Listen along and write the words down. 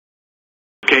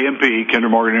KMP, Kinder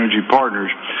Morgan Energy Partners,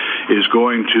 is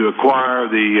going to acquire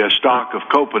the stock of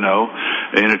Copano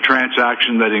in a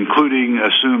transaction that, including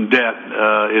assumed debt,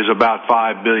 is about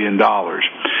 $5 billion.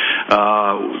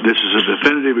 This is a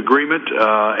definitive agreement,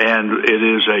 and it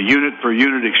is a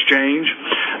unit-for-unit exchange.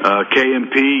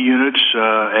 KMP units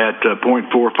at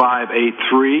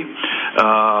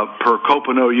 0.4583 per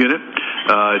Copano unit.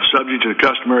 It's subject to the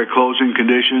customary closing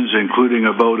conditions, including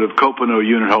a vote of Copano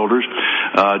unit holders.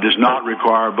 Does not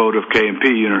require a vote of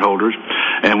KMP unit holders,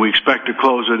 and we expect to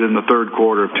close it in the third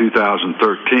quarter of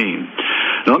 2013.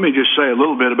 Now, let me just say a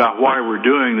little bit about why we're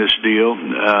doing this deal.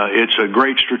 It's a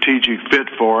great strategic fit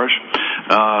for us.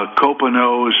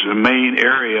 Copano's main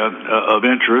area of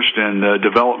interest and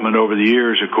development over the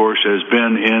years, of course, has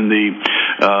been in the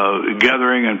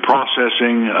gathering and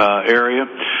processing area.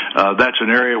 That's an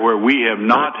area where we have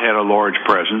not had a large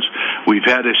presence. We've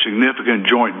had a significant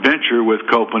joint venture with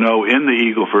Copano in the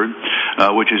Eagle Ford,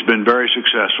 which has been very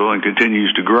successful and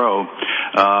continues to grow.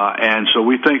 And so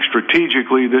we think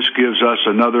strategically this gives us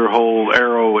another whole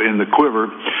arrow in the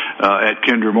quiver at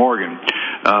Kinder Morgan.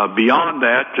 Beyond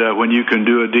that, when you can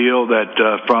do a deal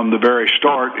that from the very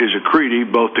start is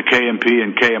accretive, both to KMP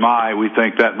and KMI, we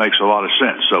think that makes a lot of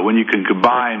sense. So when you can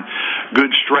combine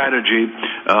good strategy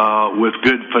with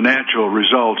good financial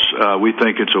results, we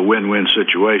think it's a win-win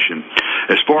situation.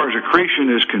 As far as accretion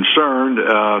is concerned,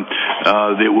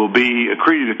 it will be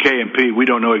accretive to KMP. We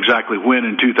don't know exactly when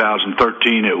in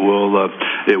 2013 it will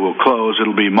close.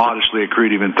 It'll be modestly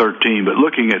accretive in 13, but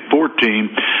looking at 14,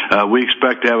 we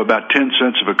expect to have about 10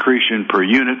 cents of accretion per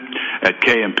unit at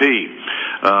KMP.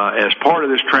 As part of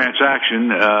this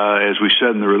transaction, as we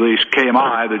said in the release,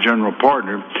 KMI, the general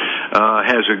partner,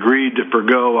 has agreed to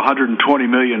forgo $120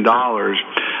 million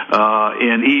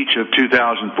in each of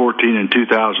 2014 and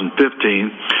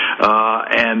 2015,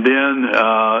 and then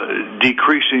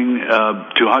decreasing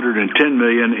to $110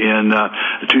 million in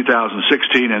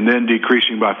 2016, and then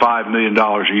decreasing by $5 million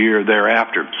a year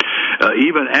thereafter.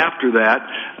 Even after that,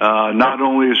 not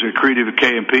only is it accretive to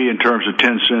KMP in terms of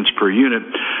 10 cents per unit,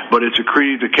 but it's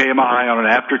accretive to KMI on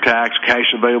an after-tax,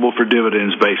 cash available for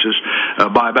dividends basis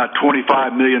by about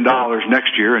 $25 million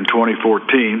next year in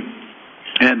 2014.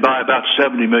 And by about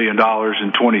 $70 million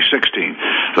in 2016.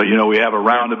 So, we have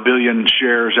around 1 billion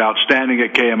shares outstanding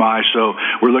at KMI, so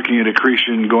we're looking at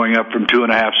accretion going up from 2.5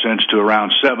 cents to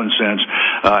around 7 cents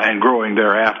and growing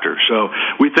thereafter. So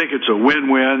we think it's a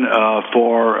win-win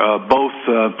for both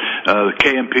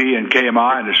KMP and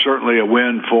KMI, and it's certainly a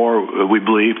win for, we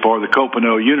believe, for the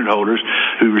Copano unit holders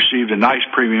who received a nice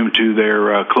premium to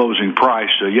their closing price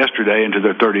yesterday and to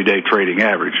their 30-day trailing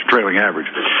average.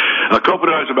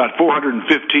 Copano has about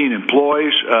 415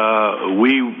 employees.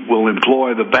 We will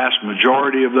employ the vast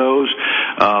majority of those.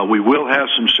 We will have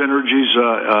some synergies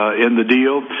in the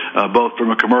deal, both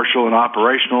from a commercial and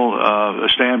operational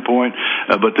standpoint,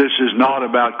 but this is not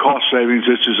about cost savings.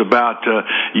 This is about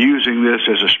using this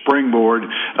as a springboard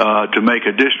to make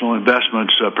additional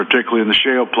investments, particularly in the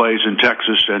shale plays in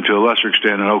Texas and to a lesser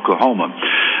extent in Oklahoma.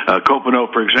 Copano,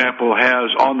 for example,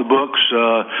 has on the books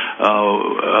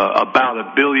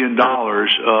about $1 billion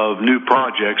of new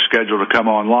projects scheduled to come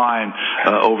online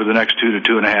over the next 2 to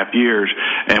 2.5 years,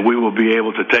 and we will be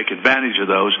able to take advantage of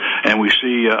those. And we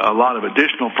see a lot of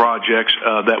additional projects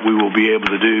that we will be able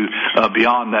to do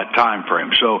beyond that time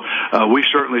frame. So we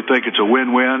certainly think it's a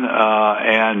win-win,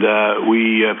 and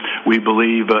we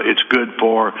believe it's good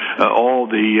for all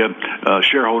the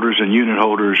shareholders and unit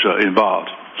holders involved.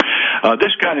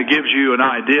 This kind of gives you an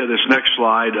idea, this next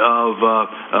slide, of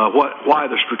why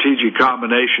the strategic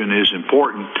combination is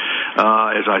important.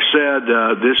 As I said,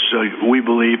 this, we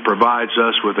believe, provides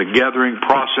us with a gathering,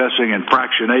 processing, and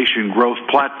fractionation growth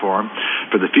platform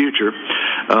for the future.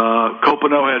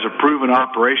 Copano has a proven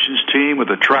operations team with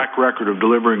a track record of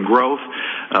delivering growth.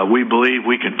 We believe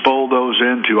we can fold those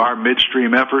into our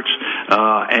midstream efforts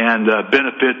and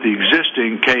benefit the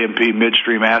existing KMP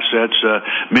midstream assets,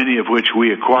 many of which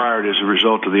we acquired as a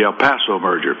result of the El Paso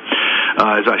merger.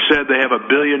 As I said, they have $1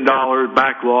 billion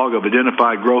backlog of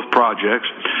identified growth projects.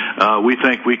 We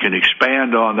think we can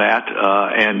expand on that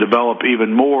and develop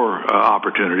even more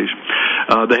opportunities.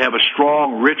 They have a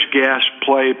strong rich gas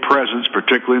play presence,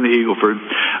 particularly in the Eagle Ford,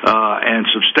 and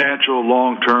substantial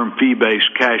long-term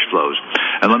fee-based cash flows.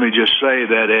 And let me just say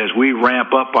that as we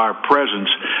ramp up our presence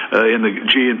in the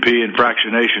G&P and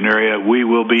fractionation area, we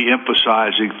will be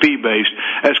emphasizing fee-based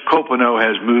as Copano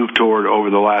has moved toward over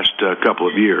the last couple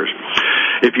of years.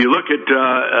 If you look at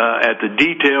the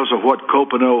details of what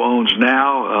Copano owns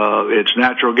now, it's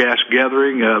natural gas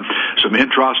gathering, some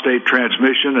intrastate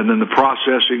transmission, and then the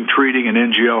processing, treating, and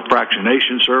NGL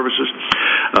fractionation services.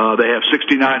 They have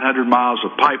 6,900 miles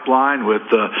of pipeline with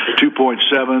 2.7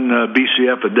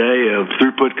 BCF a day of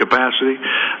throughput capacity.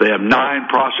 They have 9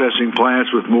 processing plants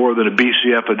with more than a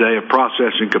BCF a day of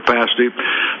processing capacity.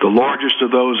 The largest of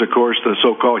those, of course, the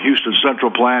so-called Houston Central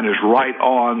plant, is right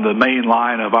on the main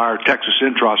line of our Texas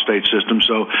intrastate system,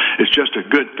 so it's just a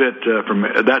good fit from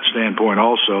that standpoint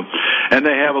also. And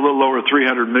they have a little over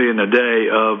 300 million a day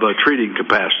of treating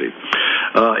capacity.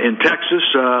 In Texas,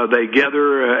 they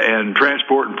gather and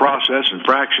transport and process and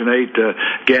fractionate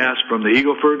gas from the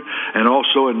Eagle Ford, and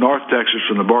also in North Texas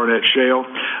from the Barnett Shale,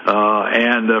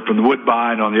 and from the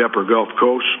Woodbine on the upper Gulf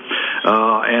Coast.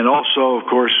 And also, of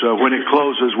course, when it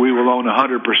closes, we will own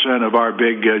 100% of our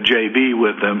big JV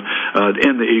with them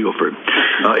in the Eagle Ford.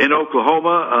 In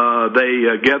Oklahoma,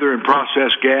 they gather and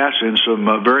process gas in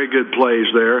some very good plays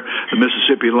there, the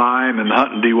Mississippi Lime and the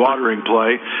Hunton dewatering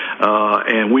play,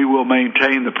 and we will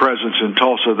maintain the presence in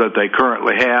Tulsa that they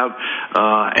currently have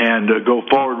and go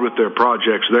forward with their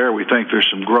projects there. We think there's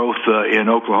some growth in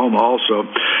Oklahoma also.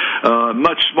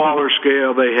 Much smaller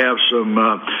scale, they have some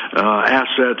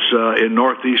assets in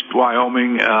northeast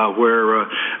Wyoming where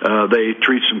they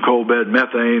treat some coal bed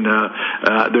methane.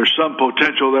 There's some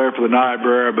potential there for the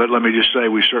Niobrara, but let me just say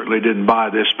we certainly didn't buy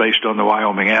this based on the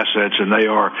Wyoming assets, and they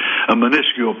are a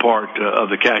minuscule part of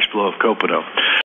the cash flow of Copano.